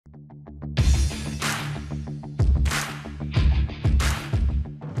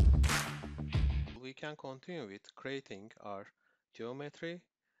can continue with creating our geometry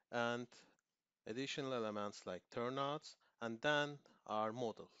and additional elements like turnouts, and then our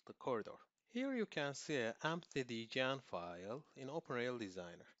model, the corridor. Here you can see an empty dgen file in OpenRail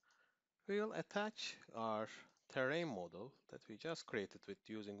Designer. We'll attach our terrain model that we just created with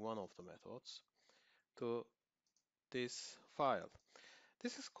using one of the methods to this file.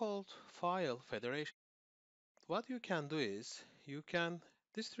 This is called file federation. What you can do is you can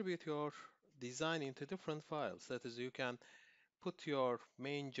distribute your design into different files. That is, you can put your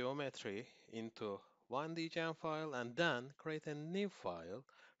main geometry into one dgen file and then create a new file,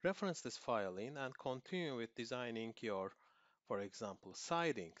 reference this file in, and continue with designing your, for example,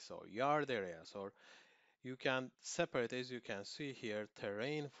 sidings or yard areas, or you can separate, as you can see here,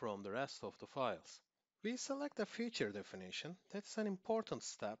 terrain from the rest of the files. We select a feature definition. That's an important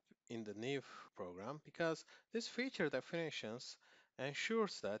step in the new program because this feature definitions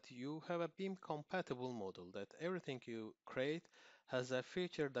ensures that you have a beam compatible model, that everything you create has a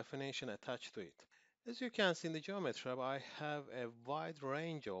feature definition attached to it. As you can see in the geometry tab, I have a wide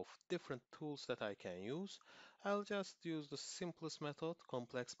range of different tools that I can use. I'll just use the simplest method,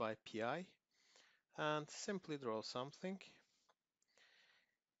 complex by pi, and simply draw something.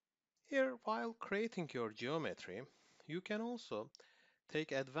 Here, while creating your geometry, you can also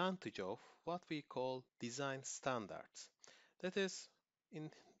take advantage of what we call design standards. That is,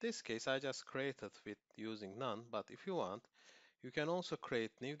 in this case, I just created with using none, but if you want, you can also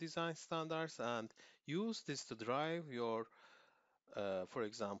create new design standards and use this to drive your, for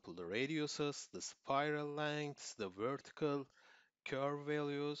example, the radiuses, the spiral lengths, the vertical curve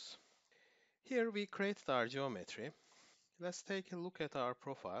values. Here we created our geometry. Let's take a look at our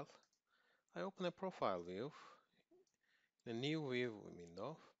profile. I open a profile view, a new view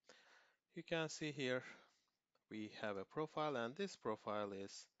window. You can see here we have a profile, and this profile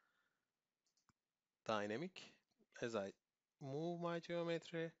is dynamic. As I move my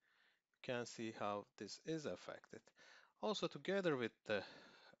geometry, you can see how this is affected. Also, together with the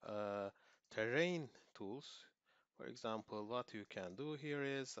terrain tools, for example, what you can do here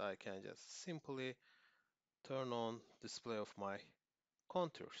is I can just simply turn on display of my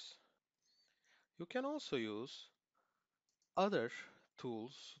contours. You can also use other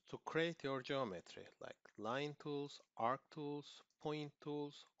tools to create your geometry, like line tools, arc tools, point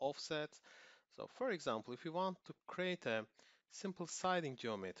tools, offsets. So for example, if you want to create a simple siding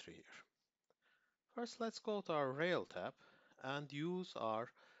geometry here, first let's go to our rail tab and use our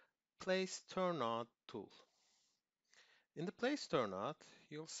place turnout tool. In the place turnout,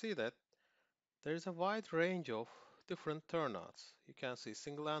 you'll see that there is a wide range of different turnouts. You can see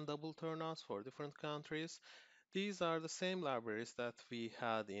single and double turnouts for different countries. These are the same libraries that we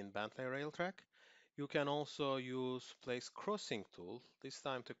had in Bentley Railtrack. You can also use place crossing tool, this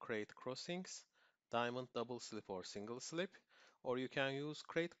time to create crossings, diamond, double slip, or single slip, or you can use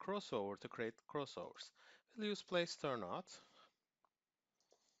create crossover to create crossovers. We'll use place turnout.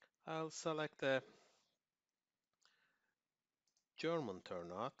 I'll select the German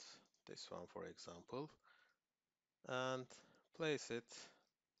turnout, this one for example, and place it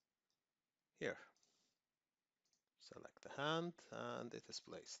here. Select the hand and it is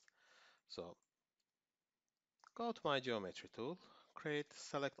placed. So go to my geometry tool, create,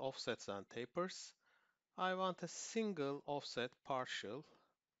 select offsets and tapers. I want a single offset partial.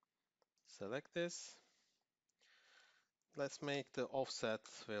 Select this. Let's make the offset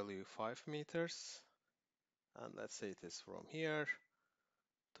value 5 meters. And let's say it is from here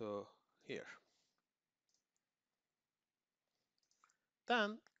to here.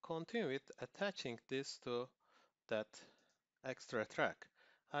 Then continue with attaching this to that extra track.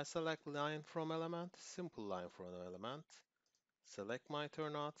 I select line from element, simple line from element. Select my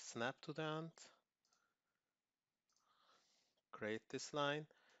turnout, snap to the end. Create this line,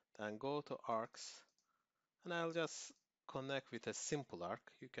 then go to arcs, and I'll just connect with a simple arc.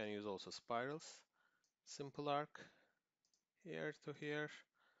 You can use also spirals. Simple arc here to here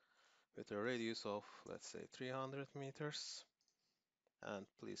with a radius of, let's say, 300 meters. And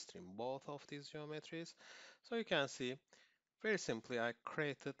please trim both of these geometries. So you can see, very simply, I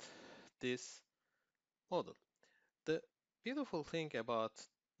created this model. The beautiful thing about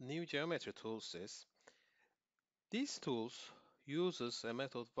new geometry tools is these tools uses a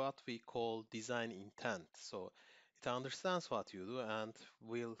method what we call design intent. So it understands what you do and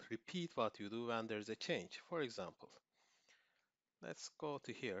will repeat what you do when there's a change. For example, let's go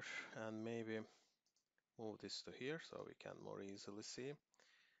to here and maybe move this to here so we can more easily see.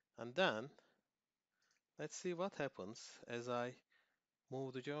 And then let's see what happens as I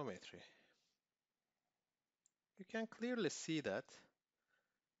move the geometry. You can clearly see that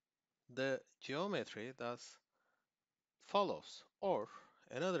the geometry thus follows. Or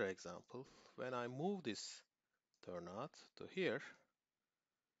another example, when I move this turnout to here,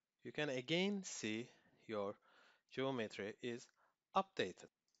 you can again see your geometry is updated.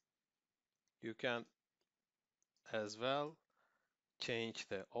 You can as well change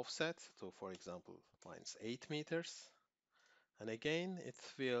the offset to, for example, -8 meters. And again, it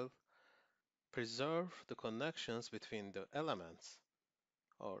will preserve the connections between the elements.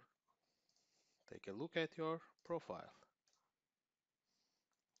 Or take a look at your profile.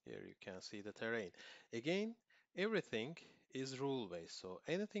 Here you can see the terrain. Again, everything is rule-based, so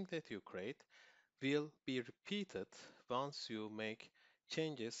anything that you create will be repeated once you make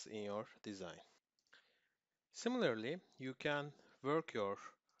changes in your design. Similarly, you can work your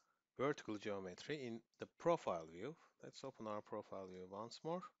vertical geometry in the profile view. Let's open our profile view once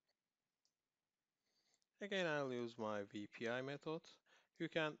more. Again, I'll use my VPI method. You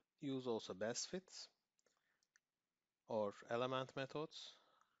can use also best fits or element methods.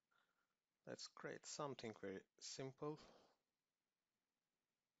 Let's create something very simple.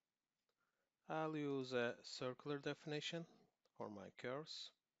 I'll use a circular definition for my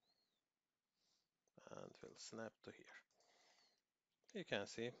curves and we'll snap to here. You can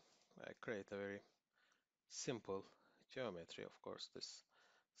see I create a very simple geometry. Of course, these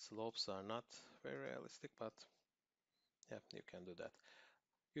slopes are not very realistic, but yeah, you can do that.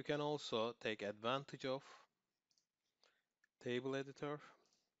 You can also take advantage of table editor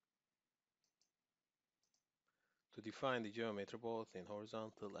to define the geometry both in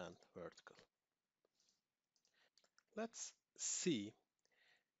horizontal and vertical. Let's see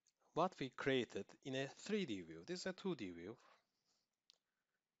what we created in a 3D view. This is a 2D view,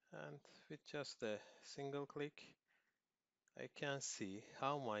 and with just a single click I can see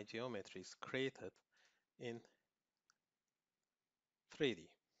how my geometry is created in 3D.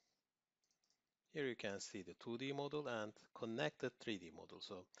 Here you can see the 2D model and connected 3D model.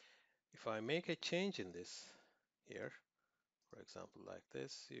 So if I make a change in this here, for example like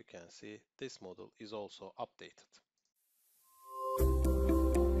this, you can see this model is also updated.